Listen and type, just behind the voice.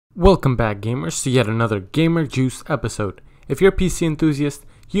Welcome back, gamers, to yet another Gamer Jooce episode. If you're a PC enthusiast,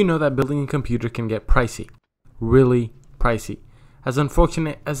 you know that building a computer can get pricey. Really pricey. As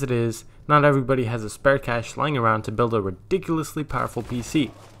unfortunate as it is, not everybody has a spare cash lying around to build a ridiculously powerful PC.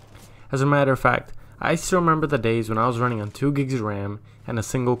 As a matter of fact, I still remember the days when I was running on 2 gigs of RAM and a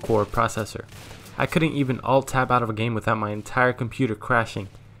single core processor. I couldn't even alt-tab out of a game without my entire computer crashing.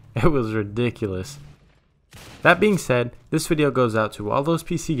 It was ridiculous. That being said, this video goes out to all those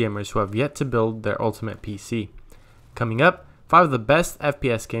PC gamers who have yet to build their ultimate PC. Coming up, 5 of the best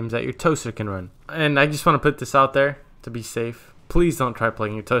FPS games that your toaster can run. And I just want to put this out there to be safe. Please don't try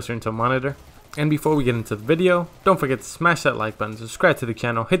plugging your toaster into a monitor. And before we get into the video, don't forget to smash that like button, subscribe to the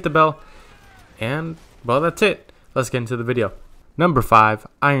channel, hit the bell, and well, that's it. Let's get into the video. Number 5,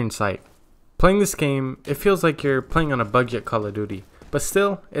 Iron Sight. Playing this game, it feels like you're playing on a budget Call of Duty, but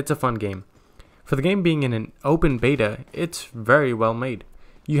still, it's a fun game. For the game being in an open beta, it's very well made.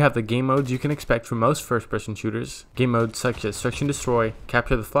 You have the game modes you can expect from most first-person shooters, game modes such as Search and Destroy,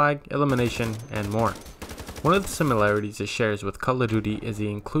 Capture the Flag, Elimination, and more. One of the similarities it shares with Call of Duty is the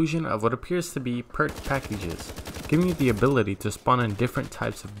inclusion of what appears to be perk packages, giving you the ability to spawn in different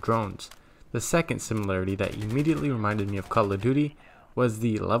types of drones. The second similarity that immediately reminded me of Call of Duty was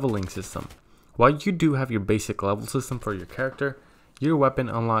the leveling system. While you do have your basic level system for your character, your weapon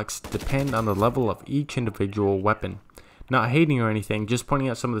unlocks depend on the level of each individual weapon. Not hating or anything, just pointing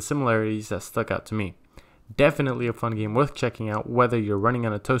out some of the similarities that stuck out to me. Definitely a fun game worth checking out whether you're running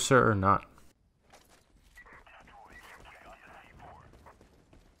on a toaster or not.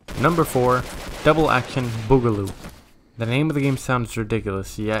 Number 4, Double Action Boogaloo. The name of the game sounds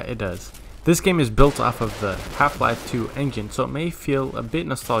ridiculous, yeah it does. This game is built off of the Half-Life 2 engine, so it may feel a bit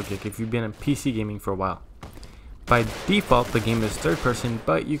nostalgic if you've been in PC gaming for a while. By default, the game is third person,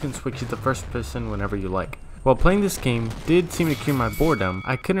 but you can switch it to first person whenever you like. While playing this game did seem to cure my boredom,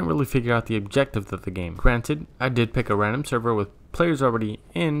 I couldn't really figure out the objective of the game. Granted, I did pick a random server with players already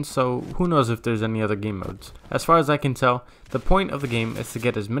in, so who knows if there's any other game modes. As far as I can tell, the point of the game is to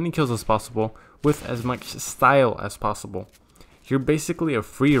get as many kills as possible with as much style as possible. You're basically a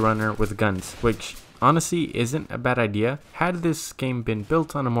free runner with guns, which honestly isn't a bad idea had this game been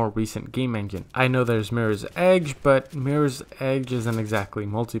built on a more recent game engine. I know there's Mirror's Edge, but Mirror's Edge isn't exactly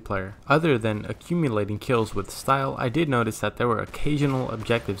multiplayer. Other than accumulating kills with style, I did notice that there were occasional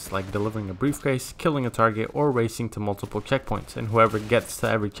objectives like delivering a briefcase, killing a target, or racing to multiple checkpoints, and whoever gets to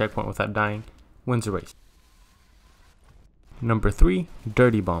every checkpoint without dying wins the race. Number 3,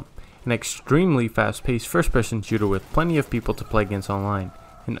 Dirty Bomb. An extremely fast-paced first-person shooter with plenty of people to play against online.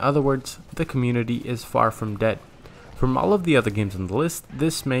 In other words, the community is far from dead. From all of the other games on the list,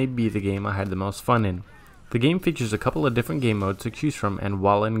 this may be the game I had the most fun in. The game features a couple of different game modes to choose from, and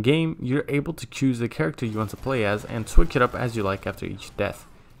while in game, you're able to choose the character you want to play as and switch it up as you like after each death.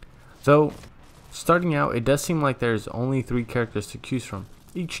 Though, starting out, it does seem like there's only 3 characters to choose from.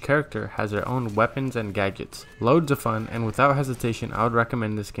 Each character has their own weapons and gadgets. Loads of fun, and without hesitation, I would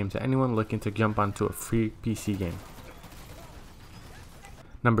recommend this game to anyone looking to jump onto a free PC game.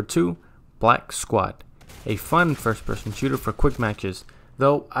 Number 2, Black Squad. A fun first-person shooter for quick matches,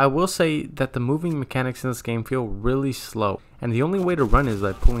 though I will say that the moving mechanics in this game feel really slow, and the only way to run is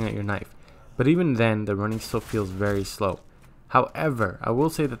by pulling out your knife. But even then, the running still feels very slow. However, I will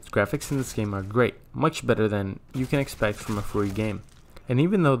say that the graphics in this game are great, much better than you can expect from a free game. And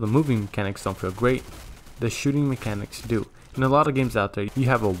even though the moving mechanics don't feel great, the shooting mechanics do. In a lot of games out there, you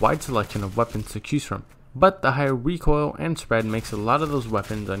have a wide selection of weapons to choose from. But the higher recoil and spread makes a lot of those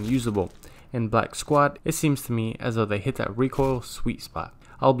weapons unusable. In Black Squad, it seems to me as though they hit that recoil sweet spot.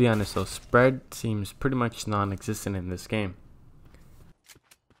 I'll be honest though, spread seems pretty much non-existent in this game.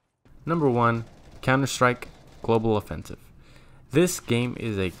 Number 1, Counter-Strike Global Offensive. This game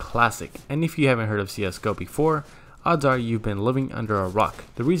is a classic, and if you haven't heard of CSGO before, odds are you've been living under a rock.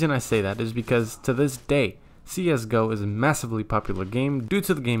 The reason I say that is because to this day, CSGO is a massively popular game due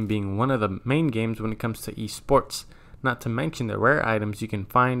to the game being one of the main games when it comes to esports, not to mention the rare items you can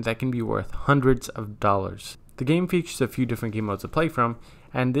find that can be worth hundreds of dollars. The game features a few different game modes to play from,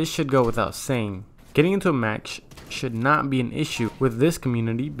 and this should go without saying. Getting into a match should not be an issue, with this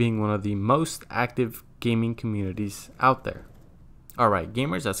community being one of the most active gaming communities out there. Alright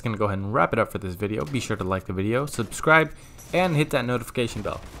gamers, that's going to go ahead and wrap it up for this video. Be sure to like the video, subscribe, and hit that notification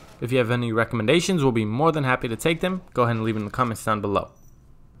bell. If you have any recommendations, we'll be more than happy to take them. Go ahead and leave them in the comments down below.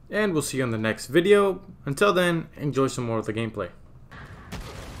 And we'll see you on the next video. Until then, enjoy some more of the gameplay.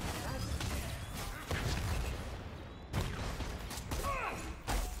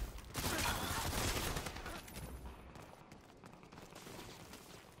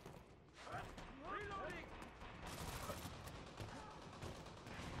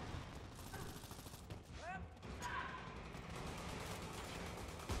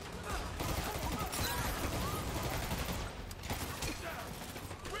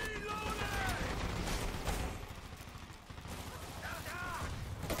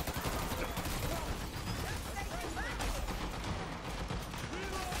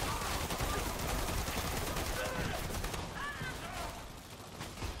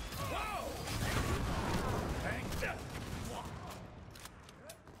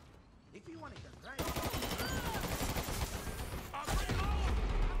 want to hear, right?